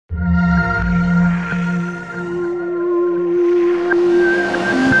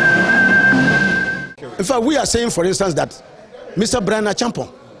In fact, we are saying, for instance, that Mr. Bryan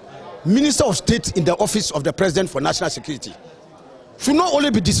Acheampong, Minister of State in the Office of the President for National Security, should not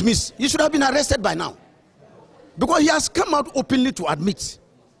only be dismissed, he should have been arrested by now. Because he has come out openly to admit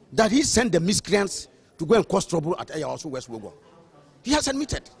that he sent the miscreants to go and cause trouble at A.B.A West Wogo. He has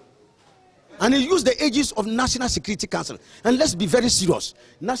admitted. And he used the aegis of National Security Council. And let's be very serious.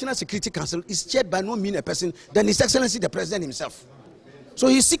 National Security Council is chaired by no mean a person than His Excellency the President himself. So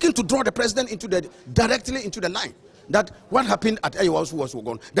he's seeking to draw the President directly into the line. That what happened at A.B.A was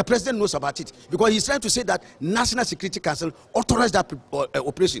gone. The President knows about it. Because he's trying to say that National Security Council authorized that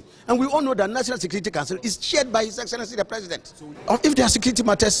operation. And we all know that National Security Council is chaired by His Excellency the President. So if there are security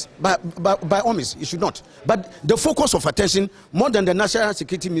matters, by all means, it should not. But the focus of attention, more than the National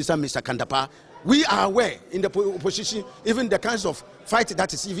Security Minister, Mr. Kandapa, we are aware in the opposition, even the kinds of fight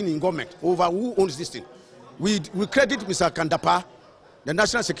that is even in government over who owns this thing. We credit Mr. Kandapa, the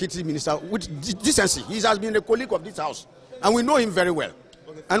National Security Minister, with decency. He has been a colleague of this house, and we know him very well.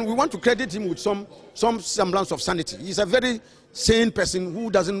 And we want to credit him with some semblance of sanity. He's a very sane person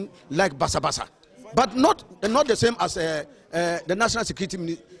who doesn't like basa-basa. But not the same as the National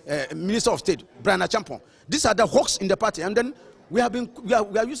Security Minister of State, Bryan Acheampong. These are the hawks in the party. And then we are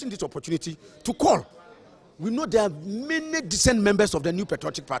using this opportunity to call. We know there are many decent members of the New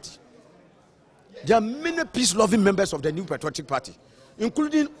Patriotic Party. There are many peace-loving members of the New Patriotic Party,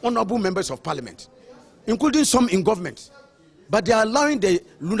 including honorable members of parliament, including some in government. But they are allowing the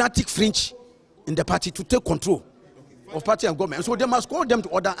lunatic fringe in the party to take control of party and government. So they must call them to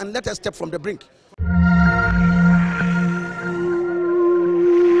order and let us step from the brink.